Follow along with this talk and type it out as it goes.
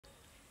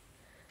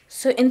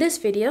So in this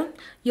video,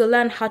 you'll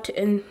learn how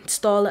to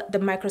install the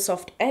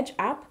Microsoft Edge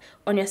app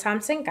on your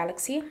Samsung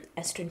Galaxy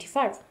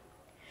S25.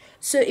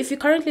 So if you're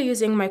currently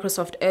using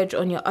Microsoft Edge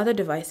on your other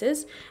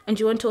devices and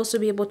you want to also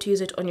be able to use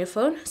it on your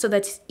phone so that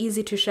it's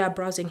easy to share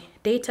browsing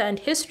data and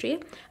history,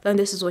 then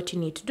this is what you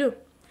need to do.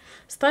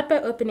 Start by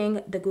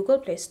opening the Google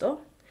Play Store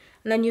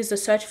and then use the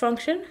search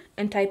function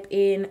and type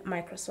in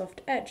Microsoft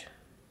Edge.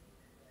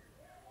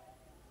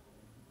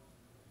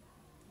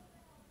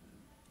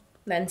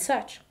 Then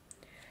search.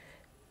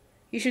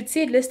 You should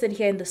see it listed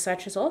here in the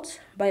search results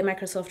by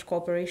Microsoft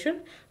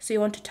Corporation. So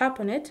you want to tap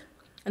on it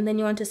and then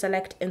you want to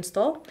select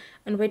install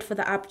and wait for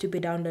the app to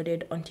be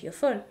downloaded onto your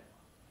phone.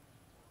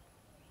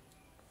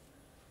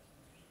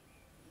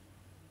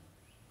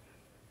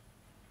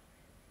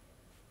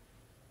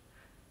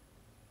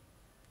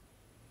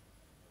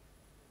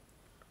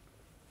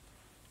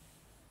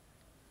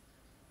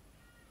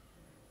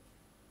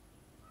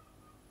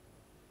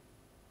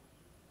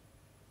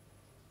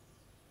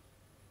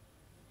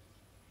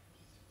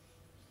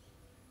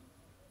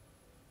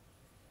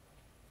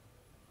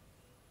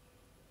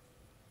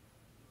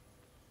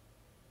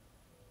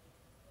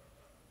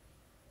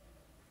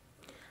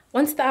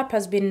 Once the app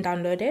has been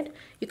downloaded,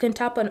 you can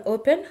tap on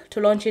Open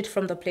to launch it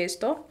from the Play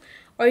Store,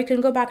 or you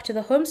can go back to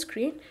the home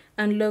screen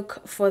and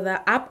look for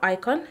the app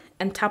icon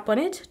and tap on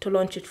it to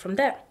launch it from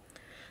there.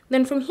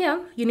 Then from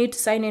here, you need to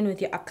sign in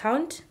with your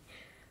account.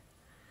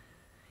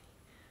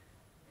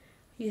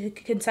 You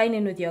can sign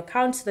in with your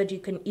account so that you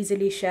can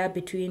easily share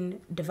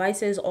between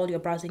devices all your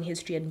browsing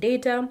history and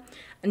data,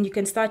 and you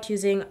can start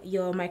using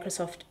your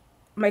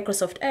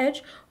Microsoft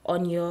Edge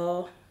on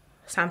your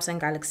Samsung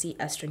Galaxy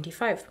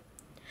S25.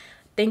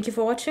 Thank you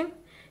for watching.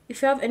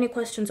 If you have any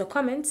questions or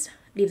comments,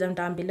 leave them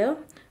down below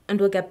and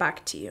we'll get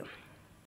back to you.